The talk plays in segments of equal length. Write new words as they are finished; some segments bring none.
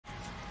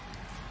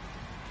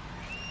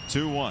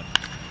2-1.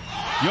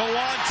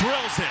 Yoan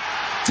drills it.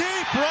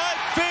 Deep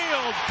right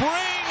field.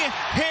 Bring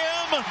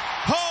him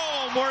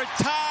home. We're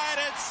tied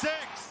at 6.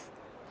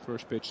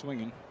 First pitch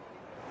swinging.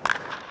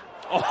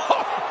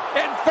 Oh,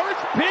 and first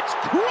pitch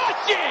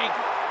crushing.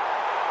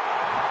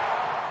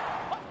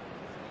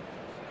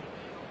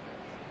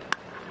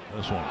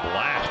 This one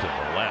blasted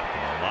to left,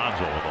 and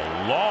Alonso with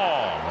a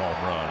long home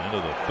run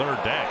into the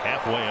third deck,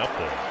 halfway up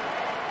there.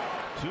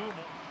 2 more.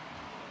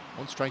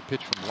 One strike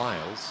pitch from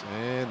Lyles,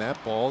 and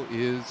that ball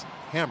is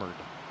hammered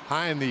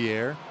high in the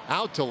air,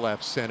 out to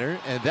left center,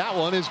 and that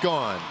one is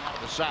gone.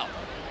 The south.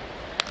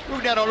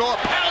 Brunetto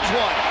Lower pounds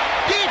one.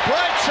 Deep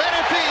right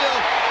center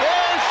field.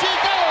 There she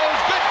goes.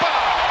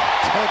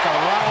 Goodbye. Take a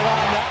ride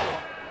on that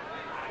one.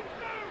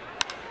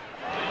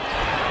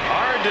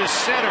 Hard to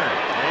center.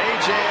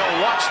 AJ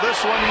will watch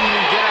this one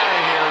and get out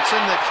of here. It's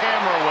in the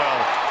camera well.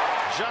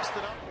 Just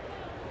enough.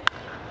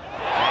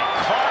 And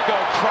Cargo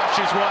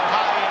crushes one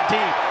high and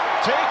deep.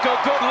 Take a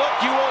good look.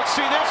 You won't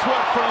see this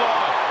one for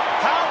long.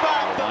 How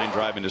about the line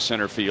drive into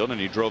center field, and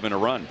he drove in a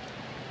run.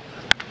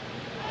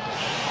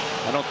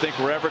 I don't think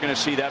we're ever going to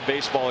see that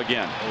baseball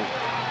again.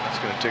 It's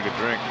going to take a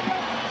drink.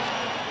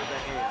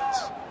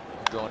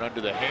 Going under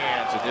the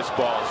hands, and this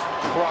ball's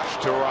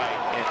crushed to right.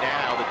 And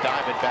now the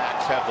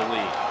Diamondbacks have the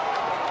lead.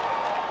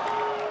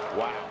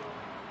 Wow.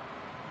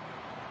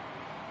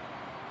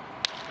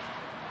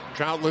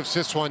 Trout lifts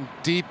this one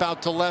deep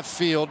out to left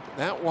field.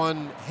 That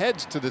one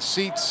heads to the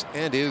seats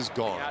and is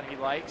gone. He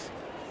likes.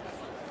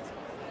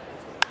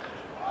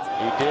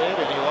 He did,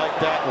 and he liked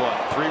that one.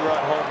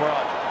 3-run home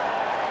run.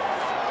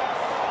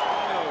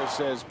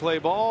 Says play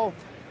ball,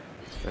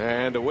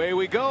 and away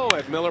we go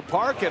at Miller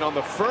Park, and on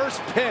the first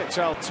pitch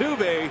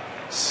Altuve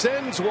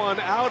sends one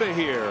out of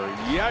here.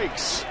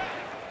 Yikes.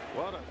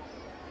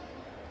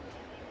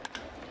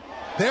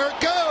 There it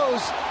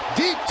goes,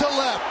 deep to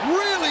left,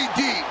 really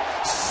deep.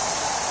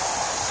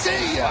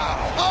 See ya.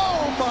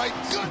 Oh my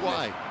goodness.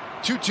 Why?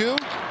 2-2.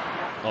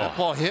 That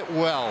ball hit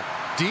well,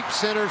 deep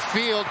center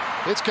field.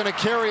 It's going to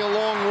carry a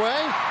long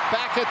way.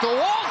 Back at the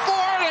wall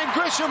for it, and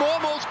Grisham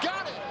almost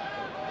got it.